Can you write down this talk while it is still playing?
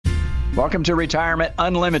Welcome to Retirement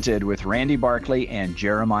Unlimited with Randy Barkley and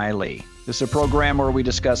Jeremiah Lee. This is a program where we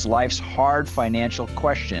discuss life's hard financial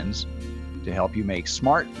questions to help you make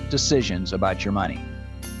smart decisions about your money.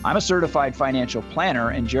 I'm a certified financial planner,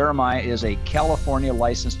 and Jeremiah is a California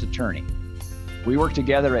licensed attorney. We work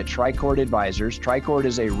together at Tricord Advisors. Tricord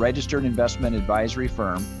is a registered investment advisory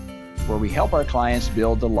firm where we help our clients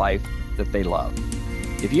build the life that they love.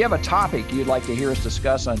 If you have a topic you'd like to hear us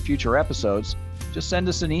discuss on future episodes, just send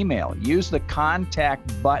us an email. Use the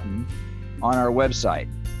contact button on our website,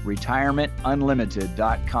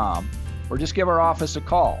 retirementunlimited.com, or just give our office a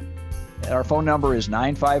call. Our phone number is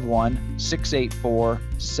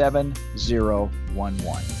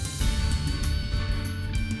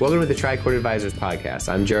 951-684-7011. Welcome to the Tricord Advisors podcast.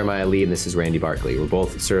 I'm Jeremiah Lee, and this is Randy Barkley. We're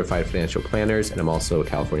both certified financial planners, and I'm also a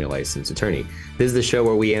California licensed attorney. This is the show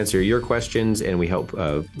where we answer your questions, and we help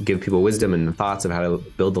give people wisdom and thoughts of how to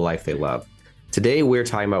build the life they love. Today, we're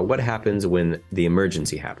talking about what happens when the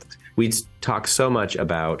emergency happens. We talk so much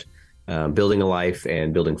about building a life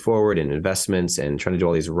and building forward and investments and trying to do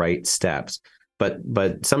all these right steps.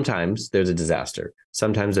 But sometimes there's a disaster.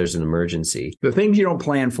 Sometimes there's an emergency. The things you don't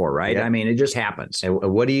plan for, right? Yeah. I mean, it just happens. And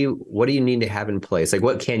what do you need to have in place? Like,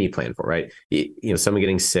 what can you plan for, right? Someone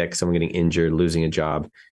getting sick, someone getting injured, losing a job.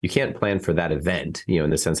 You can't plan for that event, in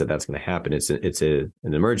the sense that that's going to happen. It's an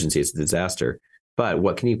emergency. It's a disaster. But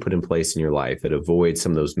what can you put in place in your life that avoids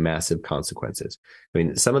some of those massive consequences? I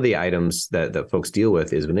mean, some of the items that folks deal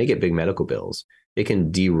with is when they get big medical bills, it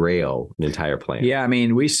can derail an entire plan. Yeah, I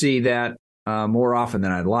mean, we see that more often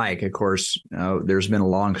than I'd like. Of course, there's been a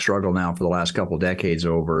long struggle now for the last couple of decades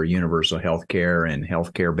over universal health care and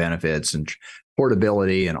health care benefits and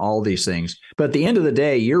portability and all these things. But at the end of the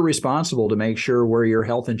day, you're responsible to make sure where your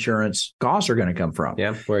health insurance costs are going to come from.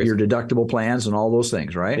 Yeah, your deductible plans and all those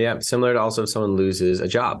things, right? Yeah, similar to also if someone loses a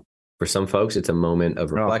job. For some folks, it's a moment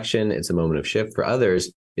of reflection. It's a moment of shift. For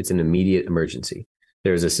others, it's an immediate emergency.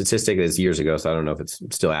 There's a statistic that's years ago, so I don't know if it's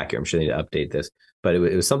still accurate. I'm sure they need to update this. But it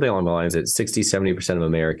was something along the lines that 60-70% of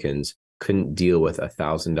Americans couldn't deal with a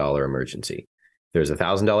 $1,000 emergency. There's a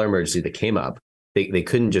 $1,000 emergency that came up. They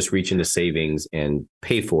couldn't just reach into savings and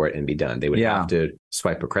pay for it and be done. They would have to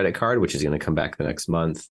swipe a credit card, which is going to come back the next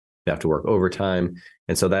month. They have to work overtime.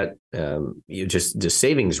 And so that just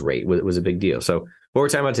savings rate was a big deal. So what we're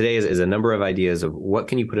talking about today is a number of ideas of what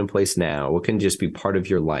can you put in place now? What can just be part of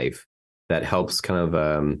your life that helps kind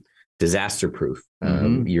of disaster-proof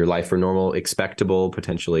your life for normal, expectable,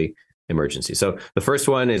 potentially emergency. So the first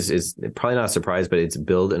one is probably not a surprise, but it's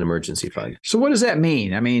build an emergency fund. So what does that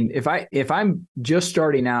mean? I mean, if I'm just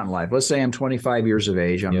starting out in life, let's say I'm 25 years of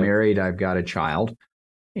age, I'm married, I've got a child,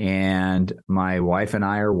 and my wife and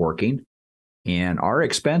I are working, and our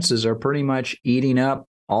expenses are pretty much eating up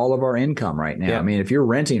all of our income right now. Yeah. I mean, if you're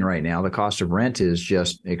renting right now, the cost of rent is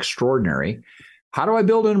just extraordinary. How do I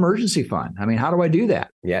build an emergency fund? I mean, how do I do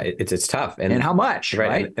that? Yeah, it's tough. And how much,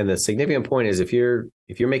 right? And the significant point is if you're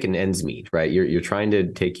making ends meet, right? You're trying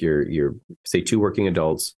to take your say 2 working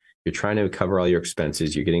adults, you're trying to cover all your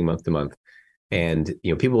expenses, you're getting month to month. And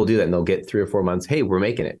people will do that and they'll get 3 or 4 months. Hey, we're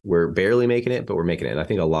making it. We're barely making it, but we're making it. And I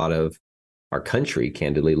think a lot of our country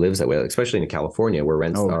candidly lives that way, especially in California where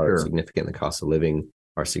rents are significant, the cost of living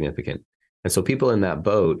are significant. And so people in that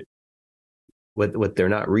boat, what they're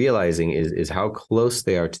not realizing is how close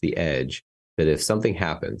they are to the edge, that if something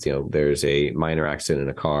happens, there's a minor accident in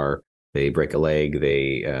a car, they break a leg,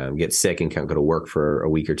 they get sick and can't go to work for a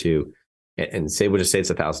week or two, and we'll just say it's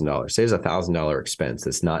 $1,000. Say it's $1,000 expense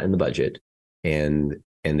that's not in the budget, and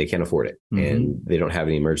they can't afford it, and they don't have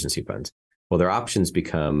any emergency funds. Well, their options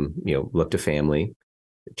become, look to family,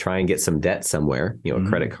 try and get some debt somewhere, a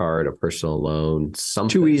credit card, a personal loan,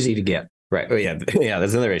 something. Too easy to get. Right. Oh, yeah. Yeah.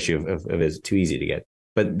 That's another issue of it's too easy to get.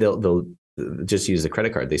 But they'll just use the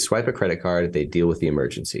credit card. They swipe a credit card. They deal with the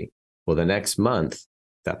emergency. Well, the next month,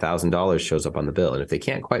 that $1,000 shows up on the bill. And if they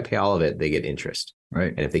can't quite pay all of it, they get interest.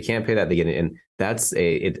 Right. And if they can't pay that, they get it. And that's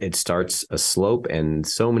it starts a slope. And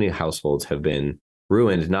so many households have been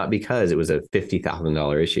ruined, not because it was a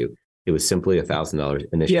 $50,000 issue. It was simply $1,000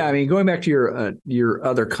 initially. Yeah, I mean, going back to your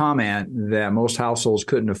other comment that most households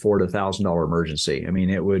couldn't afford a $1,000 emergency. I mean,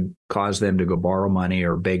 it would cause them to go borrow money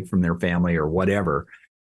or beg from their family or whatever.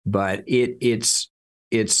 But it's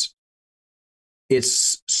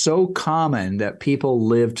so common that people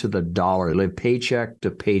live to the dollar, live paycheck to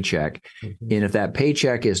paycheck, and if that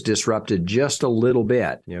paycheck is disrupted just a little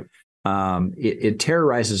bit, it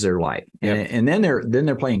terrorizes their life, and then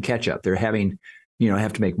they're playing catch up. They're having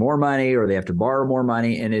have to make more money or they have to borrow more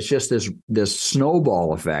money. And it's just this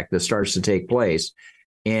snowball effect that starts to take place.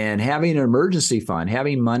 And having an emergency fund,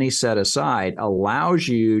 having money set aside allows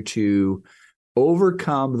you to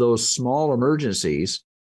overcome those small emergencies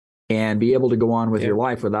and be able to go on with your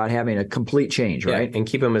life without having a complete change, right? And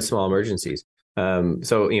keep them as small emergencies.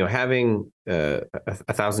 So having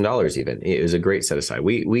 $1,000 even is a great set aside.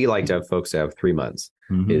 We like to have folks to have 3 months.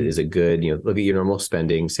 Mm-hmm. Is a good, look at your normal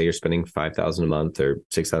spending. Say you're spending $5,000 a month or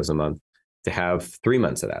 $6,000 a month, to have 3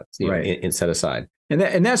 months of that in set aside.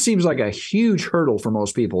 And that seems like a huge hurdle for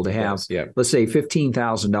most people to have. Let's say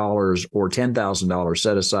 $15,000 or $10,000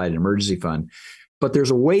 set aside in an emergency fund. But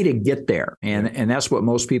there's a way to get there. And that's what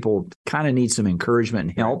most people kind of need, some encouragement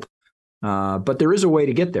and help. But there is a way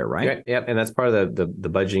to get there, right? Yeah. And that's part of the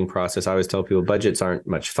budgeting process. I always tell people budgets aren't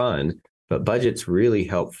much fun, but budgets really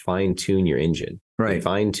help fine tune your engine, right?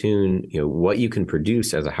 Fine tune, what you can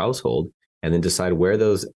produce as a household, and then decide where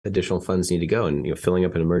those additional funds need to go. And, filling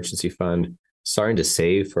up an emergency fund, starting to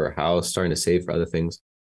save for a house, starting to save for other things.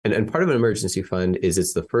 And part of an emergency fund is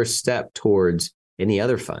it's the first step towards any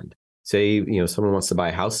other fund. Say, someone wants to buy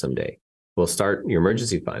a house someday. Well, start your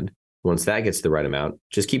emergency fund. Once that gets the right amount,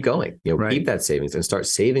 just keep going. Keep that savings and start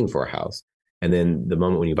saving for a house. And then the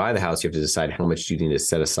moment when you buy the house, you have to decide how much you need to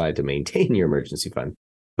set aside to maintain your emergency fund.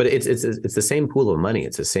 But it's the same pool of money.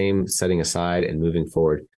 It's the same setting aside and moving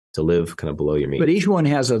forward to live kind of below your means. But each one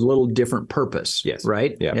has a little different purpose. Yes.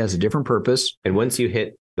 Right? Yeah. It has a different purpose. And once you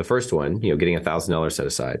hit the first one, getting $1,000 set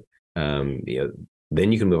aside,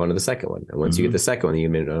 then you can move on to the second one. And once you get the second one, you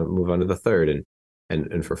move on to the third.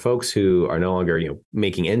 And for folks who are no longer,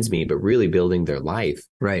 making ends meet, but really building their life,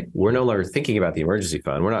 right? We're no longer thinking about the emergency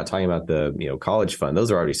fund. We're not talking about the, college fund.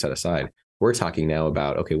 Those are already set aside. We're talking now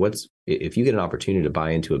about, okay, if you get an opportunity to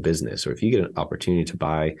buy into a business, or if you get an opportunity to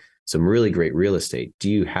buy some really great real estate, do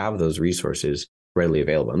you have those resources readily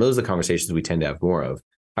available? And those are the conversations we tend to have more of.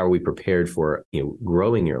 How are we prepared for,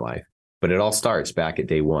 growing your life? But it all starts back at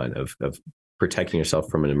day one of protecting yourself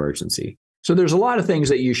from an emergency. So there's a lot of things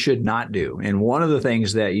that you should not do. And one of the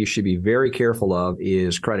things that you should be very careful of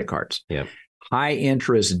is credit cards. Yeah. High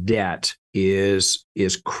interest debt is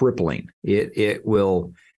crippling. It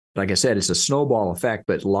will, like I said, it's a snowball effect.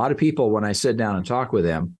 But a lot of people, when I sit down and talk with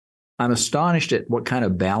them, I'm astonished at what kind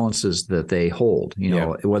of balances that they hold,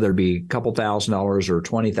 whether it be a couple $1,000s or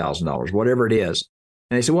 $20,000, whatever it is.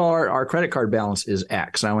 And they say, well, our credit card balance is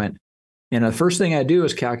X. I went, and the first thing I do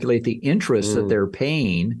is calculate the interest that they're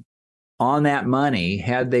paying on that money.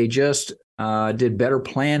 Had they just did better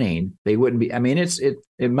planning, they wouldn't be. I mean, it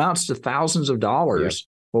amounts to thousands of dollars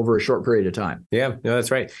over a short period of time. Yeah, no, that's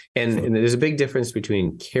right. And there's a big difference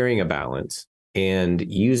between carrying a balance and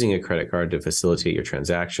using a credit card to facilitate your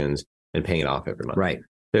transactions and paying it off every month. Right.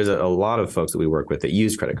 There's a lot of folks that we work with that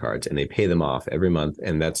use credit cards and they pay them off every month,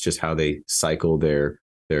 and that's just how they cycle their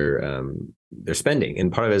spending.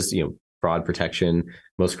 And part of it is, fraud protection.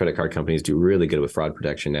 Most credit card companies do really good with fraud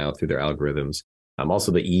protection now through their algorithms.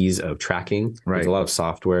 Also, the ease of tracking. Right. There's a lot of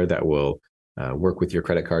software that will work with your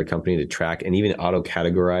credit card company to track and even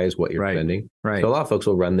auto-categorize what you're spending. Right. So a lot of folks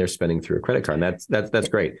will run their spending through a credit card, and that's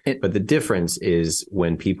great. But the difference is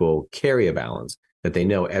when people carry a balance, that they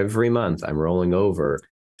know every month I'm rolling over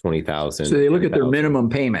 20,000. So they look at their minimum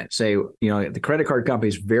payment. Say, the credit card company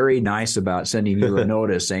is very nice about sending you a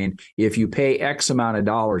notice saying, if you pay X amount of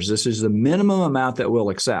dollars, this is the minimum amount that we'll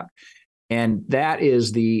accept. And that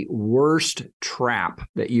is the worst trap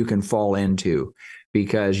that you can fall into,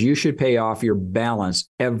 because you should pay off your balance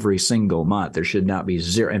every single month. There should not be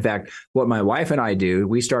zero. In fact, what my wife and I do,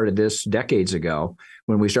 we started this decades ago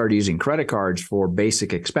when we started using credit cards for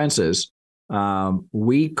basic expenses.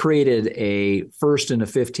 We created a first and a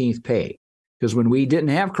 15th pay, because when we didn't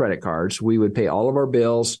have credit cards, we would pay all of our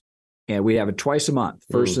bills and we'd have it twice a month,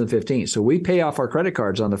 first and the 15th. So we pay off our credit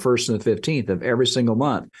cards on the 1st and the 15th of every single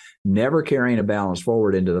month, never carrying a balance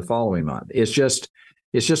forward into the following month. It's just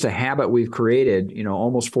a habit we've created,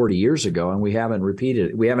 almost 40 years ago, and we haven't repeated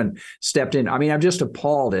it. We haven't stepped in. I mean, I'm just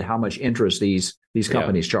appalled at how much interest these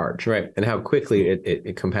companies charge. Right. And how quickly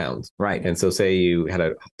it compounds. Right. And so say you had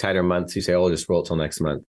a tighter month, so you say, I'll just roll it till next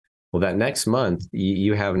month. Well, that next month,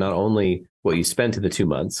 you have not only what you spent in the 2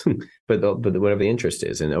 months, but whatever the interest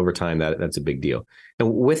is. And over time, that's a big deal.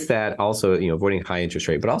 And with that, also, avoiding high interest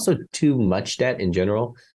rate, but also too much debt in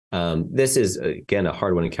general. This is, again, a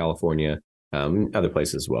hard one in California. Other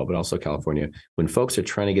places as well, but also California, when folks are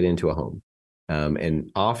trying to get into a home. And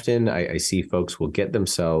often I see folks will get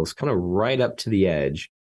themselves kind of right up to the edge,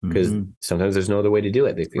 because sometimes there's no other way to do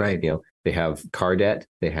it. They have car debt,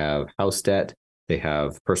 they have house debt, they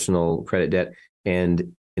have personal credit debt.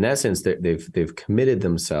 And in essence, they've committed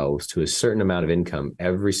themselves to a certain amount of income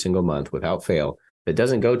every single month without fail that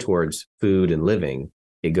doesn't go towards food and living.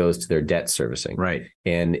 It goes to their debt servicing. Right.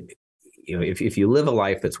 And if you live a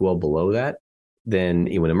life that's well below that, then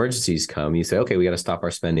when emergencies come, you say, okay, we got to stop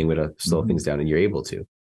our spending, we got to slow things down, and you're able to.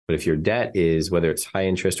 But if your debt is, whether it's high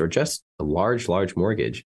interest or just a large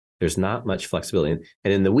mortgage, there's not much flexibility.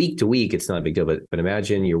 And in the week to week, it's not a big deal. But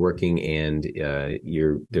imagine you're working and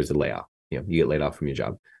there's a layoff. You get laid off from your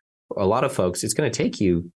job. A lot of folks, it's going to take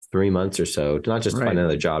you 3 months or so to not just find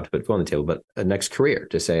another job to put food on the table, but a next career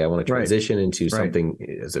to say, I want to transition into something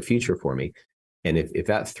as a future for me. And if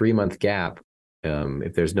that 3 month gap,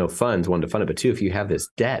 if there's no funds, one, to fund it, but two, if you have this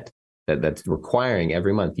debt that's requiring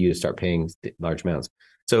every month you to start paying large amounts.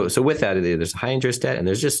 So with that, there's high interest debt and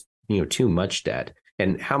there's just, too much debt.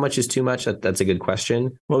 And how much is too much? That's a good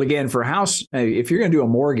question. Well, again, for house, if you're going to do a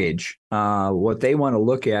mortgage, what they want to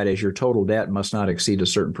look at is your total debt must not exceed a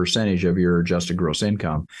certain percentage of your adjusted gross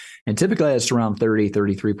income. And typically it's around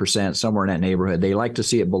 33%, somewhere in that neighborhood. They like to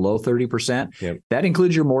see it below 30%. Yep. That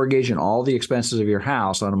includes your mortgage and all the expenses of your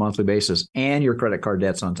house on a monthly basis and your credit card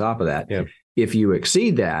debts on top of that. Yep. If you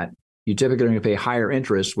exceed that, you typically are going to pay higher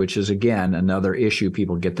interest, which is, again, another issue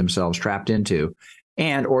people get themselves trapped into.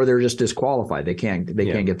 Or they're just disqualified. They can't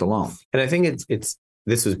get the loan. And I think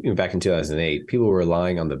this was back in 2008. People were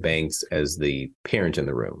relying on the banks as the parent in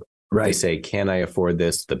the room. Right. They say, "Can I afford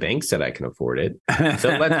this?" The bank said I can afford it,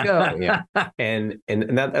 so let's go. Yeah, and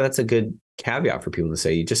that's a good caveat for people to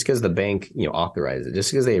say. Just because the bank authorize it,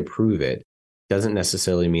 just because they approve it, doesn't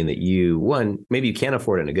necessarily mean that maybe you can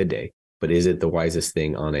afford it on a good day, but is it the wisest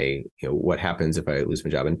thing on a what happens if I lose my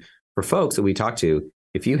job? And for folks that we talk to,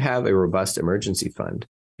 if you have a robust emergency fund,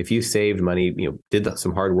 if you saved money, did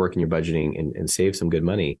some hard work in your budgeting and saved some good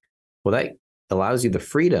money, well, that allows you the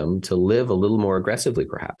freedom to live a little more aggressively,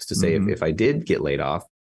 perhaps, to say, if I did get laid off,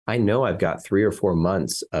 I know I've got 3 or 4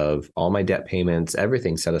 months of all my debt payments,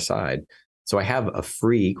 everything set aside. So I have a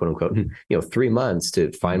free, quote unquote, 3 months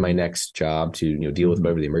to find my next job, to deal with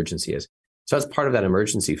whatever the emergency is. So that's part of that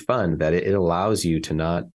emergency fund, that it allows you to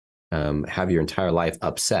not have your entire life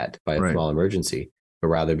upset by a small emergency, but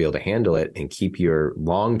rather be able to handle it and keep your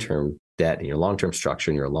long-term debt and your long-term structure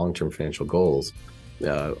and your long-term financial goals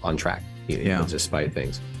on track, despite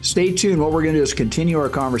things. Stay tuned. What we're going to do is continue our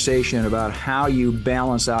conversation about how you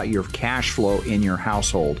balance out your cash flow in your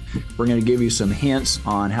household. We're going to give you some hints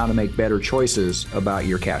on how to make better choices about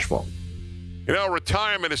your cash flow.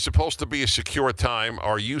 Retirement is supposed to be a secure time.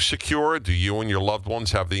 Are you secure? Do you and your loved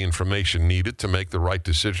ones have the information needed to make the right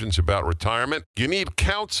decisions about retirement? You need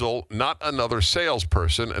counsel, not another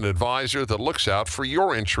salesperson, an advisor that looks out for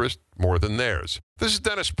your interest more than theirs. This is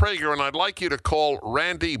Dennis Prager, and I'd like you to call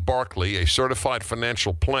Randy Barkley, a certified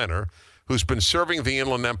financial planner who's been serving the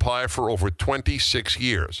Inland Empire for over 26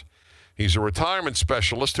 years. He's a retirement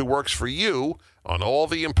specialist who works for you on all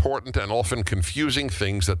the important and often confusing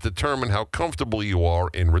things that determine how comfortable you are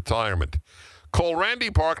in retirement. Call Randy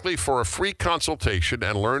Barkley for a free consultation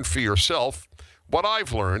and learn for yourself what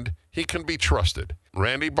I've learned. He can be trusted.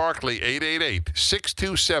 Randy Barkley,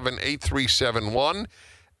 888-627-8371,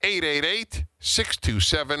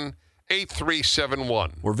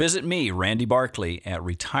 888-627-8371. Or visit me, Randy Barkley, at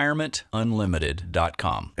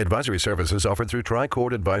retirementunlimited.com. Advisory services offered through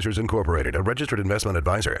Tricord Advisors Incorporated, a registered investment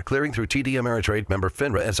advisor, clearing through TD Ameritrade, member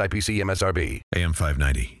FINRA, SIPC, MSRB. AM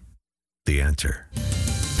 590, The Answer.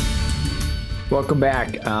 Welcome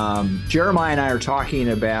back. Jeremiah and I are talking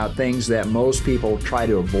about things that most people try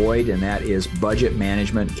to avoid, and that is budget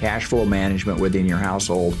management, cash flow management within your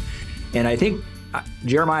household. And I think,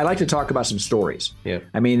 Jeremiah, I'd like to talk about some stories. Yeah.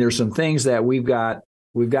 I mean, there's some things that we've got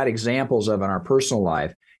examples of in our personal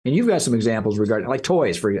life, and you've got some examples regarding like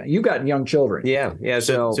toys. You've got young children. Yeah.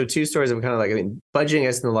 So 2 stories of kind of budgeting,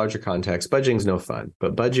 as in the larger context. Budgeting's no fun,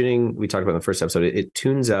 but budgeting, we talked about in the first episode, it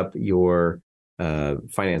tunes up your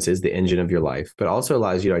finances, the engine of your life, but also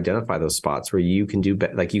allows you to identify those spots where you can do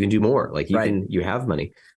you can do more, you have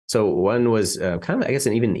money. So one was kind of, I guess,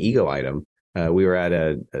 an ego item. We were at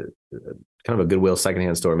a kind of a Goodwill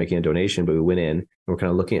secondhand store making a donation, but we went in and we're kind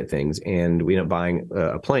of looking at things, and we ended up buying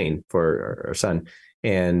a plane for our son.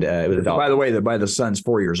 And it was by the son's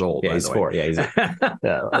 4 years old. Yeah, he's 4. Yeah, he's a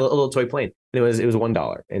little toy plane. And it was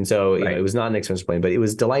 $1, and so it was not an expensive plane, but it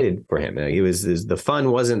was delighted for him. It was the fun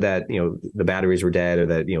wasn't that the batteries were dead or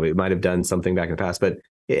that it might have done something back in the past, but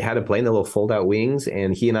it had a plane, the little fold out wings,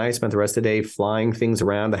 and he and I spent the rest of the day flying things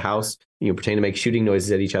around the house, pretending to make shooting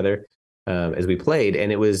noises at each other as we played,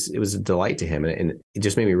 and it was a delight to him, and it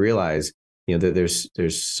just made me realize that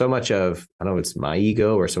there's so much of, I don't know if it's my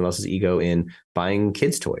ego or someone else's ego in buying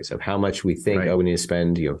kids' toys, of how much we think, we need to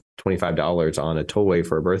spend $25 on a toy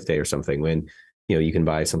for a birthday or something, when you can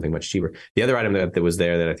buy something much cheaper. The other item that was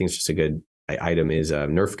there that I think is just a good item is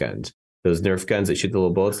Nerf guns. Those Nerf guns that shoot the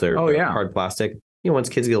little bullets, they're hard plastic. Once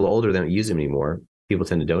kids get a little older, they don't use them anymore. People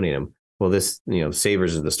tend to donate them. well, this,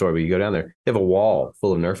 Savers is the store, but you go down there, they have a wall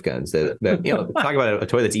full of Nerf guns that talk about a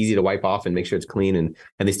toy that's easy to wipe off and make sure it's clean and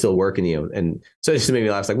they still work. And so it just made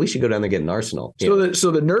me laugh. It's like, we should go down there and get an arsenal. So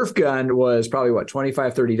the Nerf gun was probably what,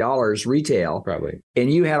 $25, $30 retail. Probably.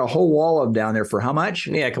 And you had a whole wall of them down there for how much?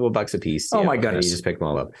 Yeah, a couple of bucks a piece. Oh my goodness. You just pick them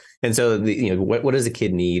all up. And so what does a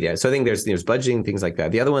kid need? So I think there's budgeting, things like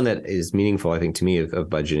that. The other one that is meaningful, I think, to me of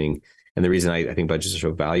budgeting, and the reason I think budgets are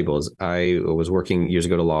so valuable is I was working years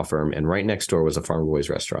ago at a law firm, and right next door was a Farmer Boys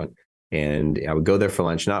restaurant. And I would go there for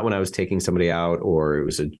lunch, not when I was taking somebody out or it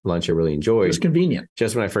was a lunch I really enjoyed. It was convenient.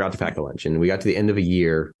 Just when I forgot to pack a lunch. And we got to the end of a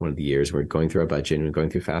year, one of the years, we're going through our budget and we're going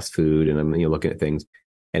through fast food and I'm looking at things.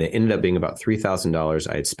 And it ended up being about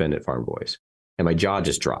 $3,000 I had spent at Farm Boys. And my jaw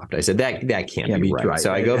just dropped. I said, that can't be right.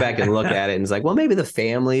 So I go back and look at it and it's like, well, maybe the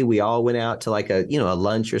family, we all went out to like a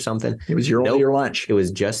lunch or something. It was your lunch. It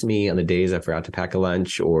was just me on the days I forgot to pack a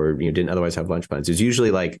lunch or didn't otherwise have lunch plans. It was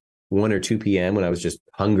usually like 1 or 2 p.m. when I was just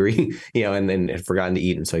hungry, and then had forgotten to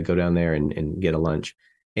eat. And so I go down there and get a lunch.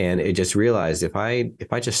 And it just realized if I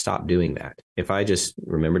just stopped doing that, if I just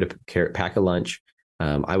remember to pack a lunch,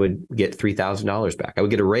 I would get $3,000 back. I would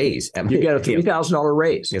get a raise. You get a $3,000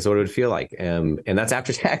 raise. That's what it would feel like. And that's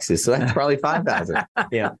after taxes. So that's probably $5,000.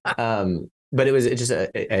 Yeah. But it just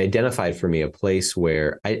identified for me a place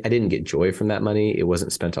where I didn't get joy from that money. It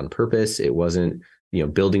wasn't spent on purpose. It wasn't,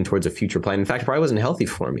 building towards a future plan. In fact, it probably wasn't healthy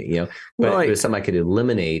for me, but it was something I could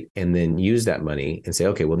eliminate and then use that money and say,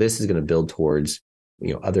 okay, well, this is going to build towards,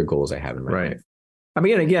 other goals I have in my life. I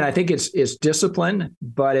mean, again, I think it's discipline,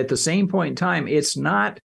 but at the same point in time, it's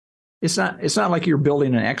not like you're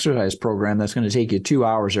building an exercise program that's going to take you 2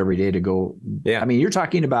 hours every day to go. Yeah. I mean, you're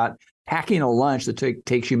talking about packing a lunch that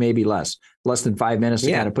takes you maybe less than 5 minutes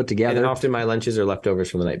to kind of put together. And often my lunches are leftovers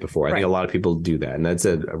from the night before. I think a lot of people do that, and that's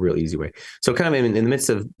a real easy way. So kind of in the midst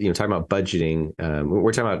of talking about budgeting,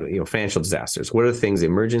 we're talking about financial disasters. What are the things,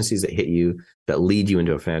 emergencies that hit you that lead you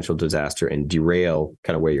into a financial disaster and derail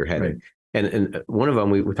kind of where you're headed? Right. And one of them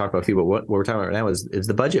we talked about a few, but what we're talking about right now is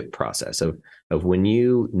the budget process of when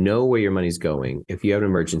you know where your money's going. If you have an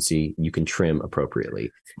emergency, you can trim appropriately.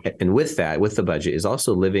 And with that, with the budget, is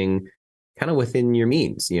also living kind of within your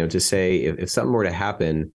means. To say if something were to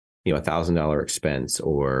happen, $1,000 expense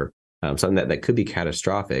or something that could be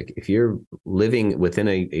catastrophic. If you're living within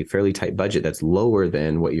a fairly tight budget that's lower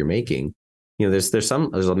than what you're making, there's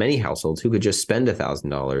many households who could just spend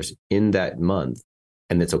 $1,000 in that month.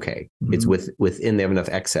 And it's okay. Mm-hmm. It's within, they have enough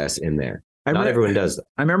excess in there. Not everyone does that.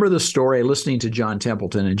 I remember the story listening to John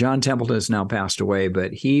Templeton, and John Templeton has now passed away,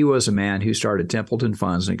 but he was a man who started Templeton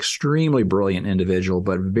Funds, an extremely brilliant individual,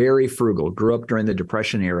 but very frugal, grew up during the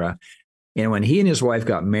Depression era. And when he and his wife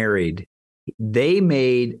got married, they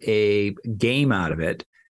made a game out of it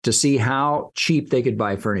to see how cheap they could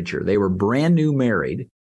buy furniture. They were brand new married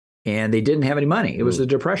and they didn't have any money. It was the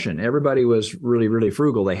Depression. Everybody was really, really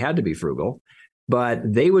frugal. They had to be frugal. But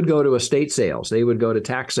they would go to estate sales, they would go to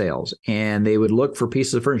tax sales, and they would look for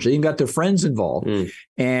pieces of furniture. They even got their friends involved.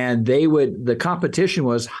 And the competition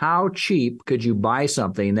was how cheap could you buy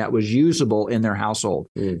something that was usable in their household?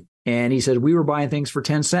 And he said, we were buying things for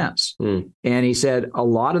 10 cents. And he said, a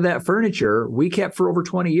lot of that furniture we kept for over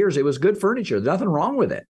 20 years. It was good furniture. There's nothing wrong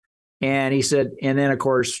with it. And he said, and then, of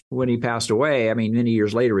course, when he passed away, I mean, many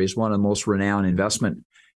years later, he's one of the most renowned investment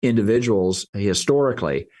individuals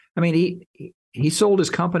historically. I mean, he sold his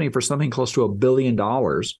company for something close to $1 billion.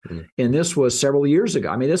 And this was several years ago.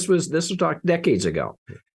 I mean, this was decades ago.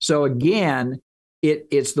 So again,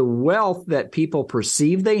 it's the wealth that people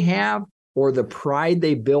perceive they have or the pride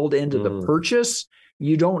they build into the purchase.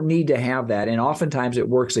 You don't need to have that. And oftentimes it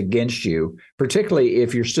works against you, particularly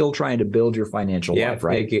if you're still trying to build your financial life,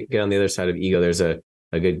 right? Get on the other side of ego. There's a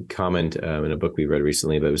good comment in a book we read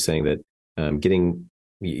recently, but it was saying that getting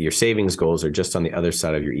your savings goals are just on the other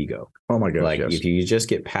side of your ego. Oh my gosh. Like if you just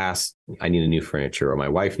get past, I need a new furniture, or my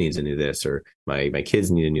wife needs a new this, or my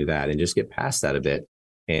kids need a new that, and just get past that a bit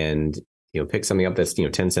and, pick something up that's,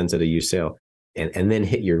 10 cents at a used sale and then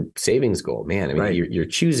hit your savings goal. Man, I mean, you're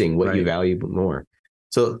choosing what you value more.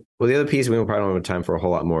 So, the other piece, we probably don't have time for a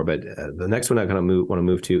whole lot more, but the next one I'm going to want to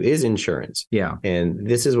move to is insurance. Yeah. And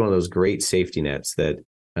this is one of those great safety nets that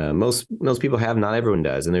most people have, not everyone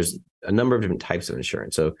does. And there's a number of different types of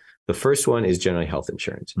insurance. So the first one is generally health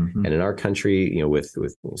insurance. And in our country, with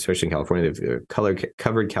especially in California, they've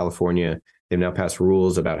covered California. They've now passed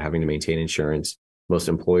rules about having to maintain insurance. Most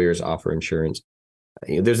employers offer insurance.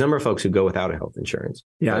 There's a number of folks who go without a health insurance.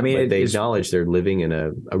 Yeah, I mean, but they acknowledge they're living in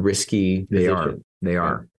a risky position. They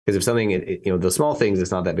are. Because if something, the small things,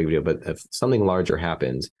 it's not that big a deal. But if something larger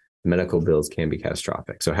happens, medical bills can be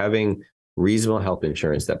catastrophic. So having reasonable health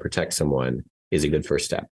insurance that protects someone is a good first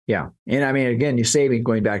step. Yeah. And I mean, again, you're saving,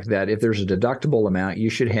 going back to that, if there's a deductible amount, you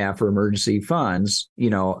should have for emergency funds,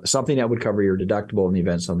 something that would cover your deductible in the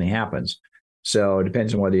event something happens. So it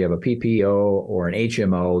depends on whether you have a PPO or an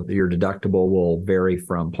HMO, your deductible will vary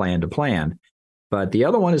from plan to plan. But the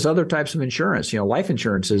other one is other types of insurance. Life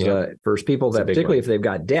insurance is for people that, particularly if they've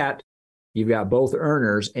got debt, you've got both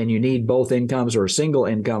earners and you need both incomes or a single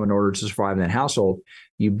income in order to survive in that household.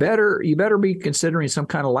 You better be considering some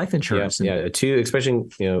kind of life insurance. Yeah, especially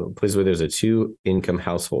places where there's a 2-income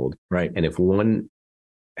household, right? And if one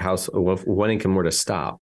income were to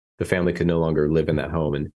stop, the family could no longer live in that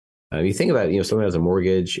home. And you think about someone has a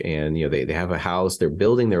mortgage and they have a house, they're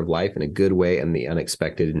building their life in a good way, and the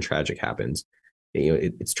unexpected and tragic happens.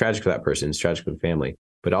 It's tragic for that person, it's tragic for the family,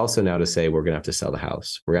 but also now to say we're going to have to sell the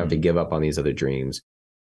house, we're going to have to give up on these other dreams.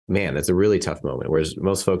 Man, that's a really tough moment. Whereas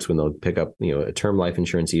most folks, when they'll pick up, a term life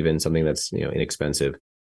insurance, even something that's, inexpensive,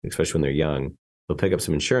 especially when they're young, they'll pick up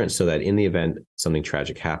some insurance so that in the event something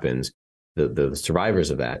tragic happens, the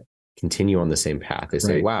survivors of that continue on the same path. They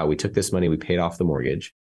say, wow, we took this money, we paid off the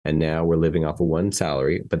mortgage, and now we're living off of one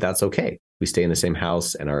salary, but that's okay. We stay in the same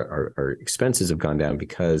house and our expenses have gone down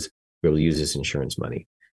because we're able to use this insurance money.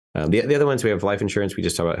 The other ones, we have life insurance. We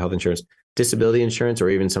just talked about health insurance, disability insurance, or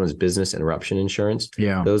even someone's business interruption insurance.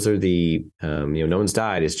 Yeah. Those are the, no one's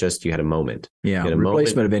died. It's just you had a moment. Yeah.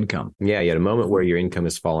 Replacement of income. Yeah. You had a moment where your income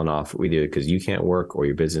has fallen off either because you can't work or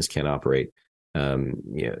your business can't operate.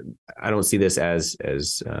 I don't see this as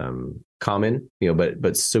common,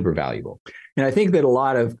 but super valuable. And I think that a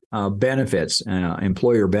lot of benefits,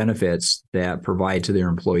 employer benefits that provide to their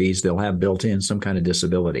employees, they'll have built in some kind of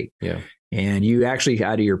disability. Yeah. And you actually,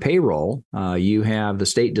 out of your payroll, you have the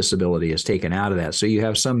state disability is taken out of that. So you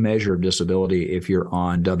have some measure of disability if you're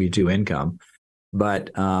on W-2 income.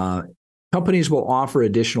 But companies will offer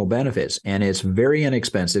additional benefits, and it's very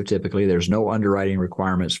inexpensive. Typically, there's no underwriting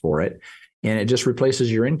requirements for it. And it just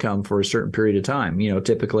replaces your income for a certain period of time,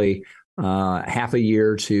 typically half a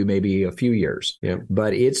year to maybe a few years. Yeah.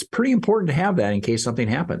 But it's pretty important to have that in case something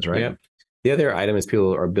happens, right? Yeah. The other item is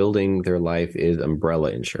people are building their life is umbrella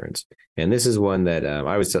insurance. And this is one that I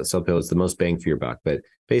always tell people it's the most bang for your buck. But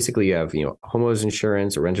basically you have, homeowners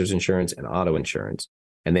insurance or renters insurance and auto insurance.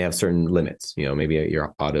 And they have certain limits. Maybe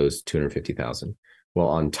your auto's $250,000. Well,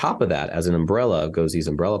 on top of that, as an umbrella goes these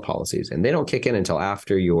umbrella policies. And they don't kick in until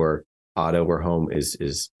after your auto or home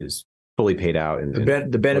is fully paid out. And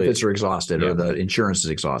the benefits are exhausted, or the insurance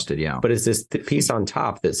is exhausted. Yeah. But it's this piece on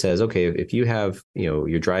top that says, okay, if you have,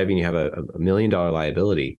 you're driving, you have a $1 million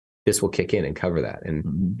liability, this will kick in and cover that.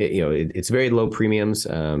 And it's very low premiums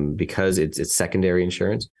because it's secondary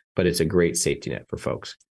insurance, but it's a great safety net for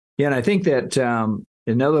folks. Yeah. And I think that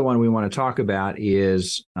another one we want to talk about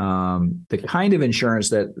is the kind of insurance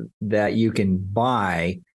that you can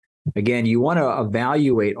buy. Again, you want to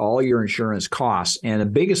evaluate all your insurance costs. And the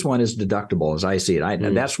biggest one is deductible, as I see it.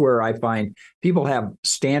 And that's where I find people have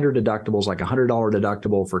standard deductibles, like $100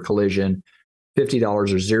 deductible for collision, $50 or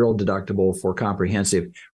 $0 deductible for comprehensive.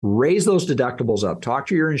 Raise those deductibles up. Talk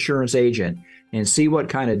to your insurance agent and see what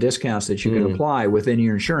kind of discounts that you can apply within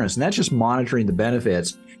your insurance. And that's just monitoring the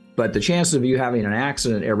benefits. But the chances of you having an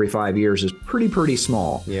accident every 5 years is pretty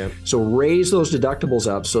small. Yeah. So raise those deductibles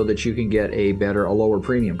up so that you can get a lower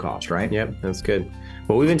premium cost, right? Yep, that's good.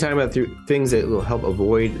 Well, we've been talking about things that will help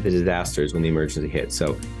avoid the disasters when the emergency hits.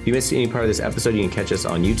 So if you missed any part of this episode, you can catch us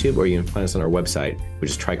on YouTube or you can find us on our website, which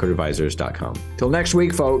is tricordadvisors.com. Till next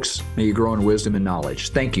week, folks, may you grow in wisdom and knowledge.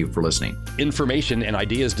 Thank you for listening. Information and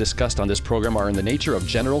ideas discussed on this program are in the nature of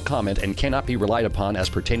general comment and cannot be relied upon as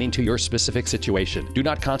pertaining to your specific situation. Do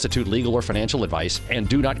not constitute legal or financial advice and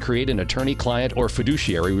do not create an attorney-client or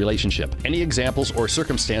fiduciary relationship. Any examples or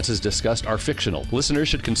circumstances discussed are fictional. Listeners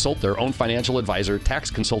should consult their own financial advisor, tax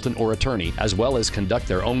consultant, or attorney, as well as conduct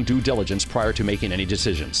their own due diligence prior to making any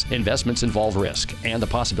decisions. Investments involve risk and the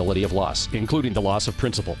possibility of loss, including the loss of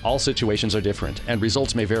principal. All situations are different and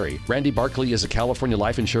results may vary. Randy Barkley is a California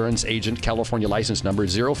life insurance agent, California license number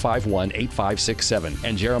 0518567,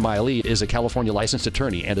 and Jeremiah Lee is a California licensed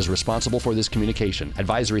attorney and is responsible for this communication.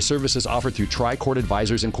 Advisory services offered through Tricord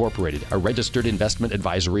Advisors Incorporated, a registered investment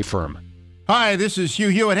advisory firm. Hi, this is Hugh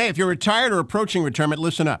Hewitt. Hey, if you're retired or approaching retirement,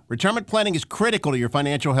 listen up. Retirement planning is critical to your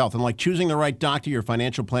financial health, and like choosing the right doctor, your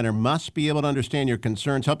financial planner must be able to understand your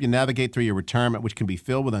concerns, help you navigate through your retirement, which can be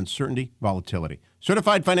filled with uncertainty, volatility.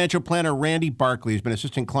 Certified financial planner Randy Barkley has been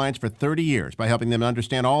assisting clients for 30 years by helping them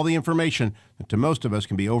understand all the information that to most of us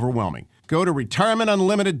can be overwhelming. Go to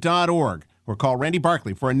retirementunlimited.org. or call Randy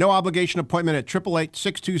Barkley for a no-obligation appointment at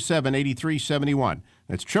 888-627-8371.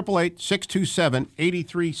 That's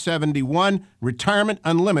 888-627-8371,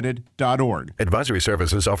 retirementunlimited.org. Advisory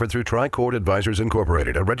services offered through Tricord Advisors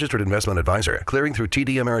Incorporated, a registered investment advisor, clearing through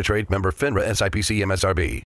TD Ameritrade, member FINRA SIPC MSRB.